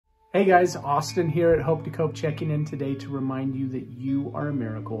Hey guys, Austin here at Hope to Cope, checking in today to remind you that you are a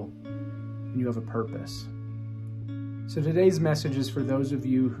miracle and you have a purpose. So today's message is for those of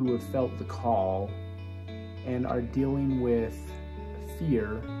you who have felt the call and are dealing with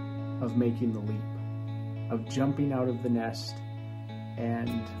fear of making the leap, of jumping out of the nest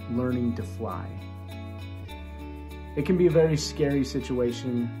and learning to fly. It can be a very scary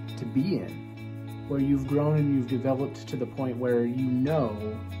situation to be in, where you've grown and you've developed to the point where you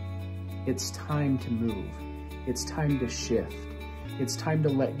know it's time to move. It's time to shift. It's time to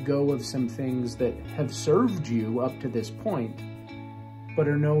let go of some things that have served you up to this point, but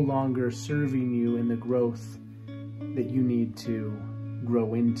are no longer serving you in the growth that you need to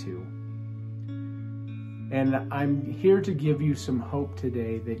grow into. And I'm here to give you some hope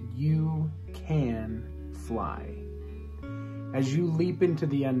today that you can fly. As you leap into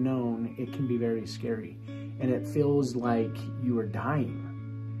the unknown, it can be very scary, and it feels like you are dying.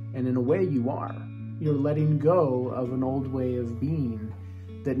 And in a way you are. You're letting go of an old way of being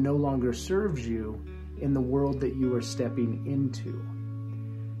that no longer serves you in the world that you are stepping into.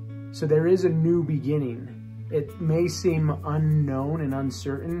 So there is a new beginning. It may seem unknown and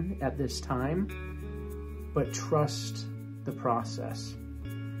uncertain at this time, but trust the process.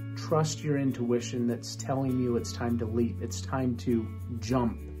 Trust your intuition that's telling you it's time to leap. It's time to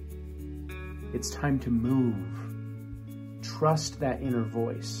jump. It's time to move. Trust that inner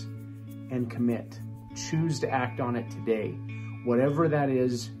voice and commit. Choose to act on it today. Whatever that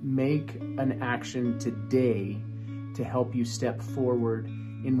is, make an action today to help you step forward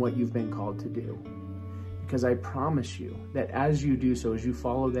in what you've been called to do. Because I promise you that as you do so, as you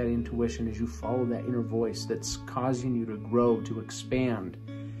follow that intuition, as you follow that inner voice that's causing you to grow, to expand,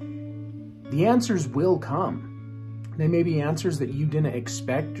 the answers will come. They may be answers that you didn't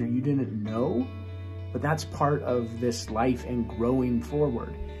expect or you didn't know, but that's part of this life and growing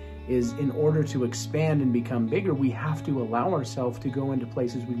forward. Is in order to expand and become bigger, we have to allow ourselves to go into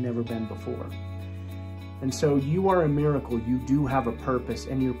places we've never been before. And so you are a miracle. You do have a purpose,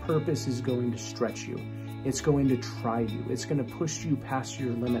 and your purpose is going to stretch you. It's going to try you. It's going to push you past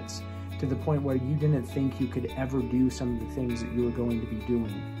your limits to the point where you didn't think you could ever do some of the things that you were going to be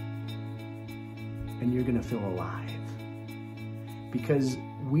doing. And you're going to feel alive. Because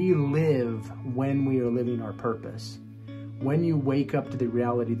we live when we are living our purpose. When you wake up to the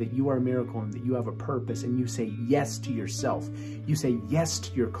reality that you are a miracle and that you have a purpose, and you say yes to yourself, you say yes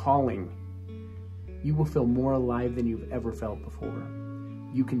to your calling, you will feel more alive than you've ever felt before.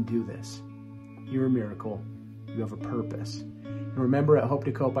 You can do this. You're a miracle. You have a purpose. And remember, at Hope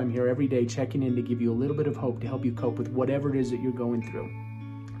to Cope, I'm here every day checking in to give you a little bit of hope to help you cope with whatever it is that you're going through.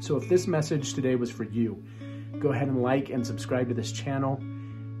 So if this message today was for you, go ahead and like and subscribe to this channel,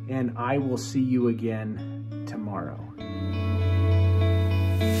 and I will see you again tomorrow.